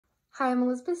Hi, I'm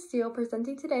Elizabeth Steele,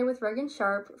 presenting today with Reagan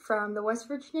Sharp from the West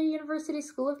Virginia University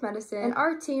School of Medicine, and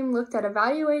our team looked at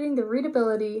evaluating the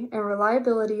readability and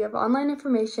reliability of online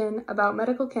information about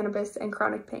medical cannabis and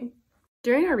chronic pain.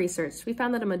 During our research, we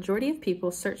found that a majority of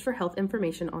people search for health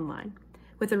information online.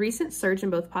 With a recent surge in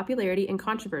both popularity and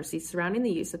controversy surrounding the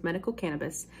use of medical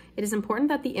cannabis, it is important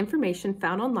that the information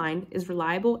found online is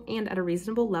reliable and at a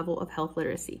reasonable level of health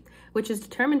literacy, which is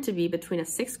determined to be between a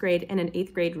 6th grade and an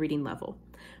 8th grade reading level.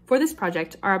 For this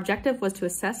project, our objective was to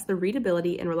assess the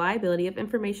readability and reliability of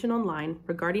information online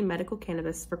regarding medical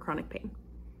cannabis for chronic pain.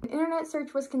 An internet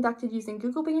search was conducted using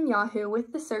Google, Bing, and Yahoo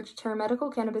with the search term medical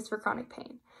cannabis for chronic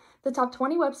pain. The top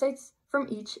 20 websites from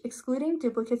each, excluding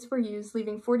duplicates, were used,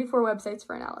 leaving 44 websites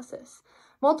for analysis.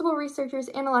 Multiple researchers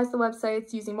analyzed the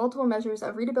websites using multiple measures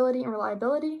of readability and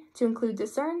reliability to include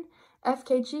DISCERN,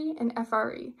 FKG, and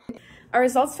FRE. Our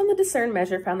results from the DISCERN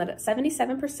measure found that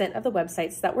 77% of the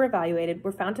websites that were evaluated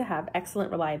were found to have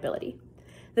excellent reliability.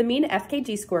 The mean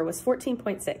FKG score was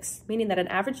 14.6, meaning that an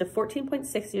average of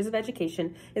 14.6 years of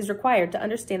education is required to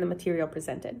understand the material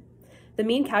presented. The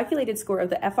mean calculated score of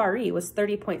the FRE was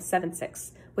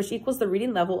 30.76, which equals the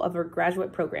reading level of a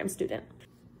graduate program student.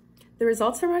 The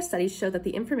results from our studies show that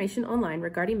the information online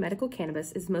regarding medical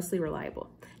cannabis is mostly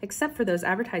reliable, except for those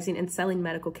advertising and selling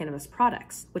medical cannabis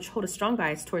products, which hold a strong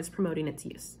bias towards promoting its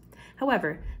use.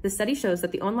 However, the study shows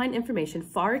that the online information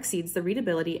far exceeds the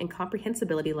readability and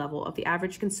comprehensibility level of the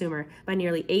average consumer by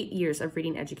nearly 8 years of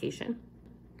reading education.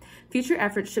 Future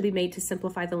efforts should be made to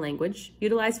simplify the language,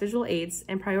 utilize visual aids,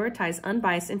 and prioritize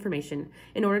unbiased information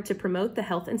in order to promote the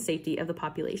health and safety of the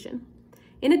population.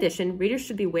 In addition, readers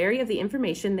should be wary of the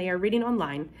information they are reading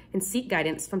online and seek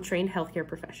guidance from trained healthcare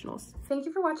professionals. Thank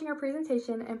you for watching our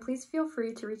presentation, and please feel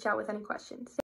free to reach out with any questions.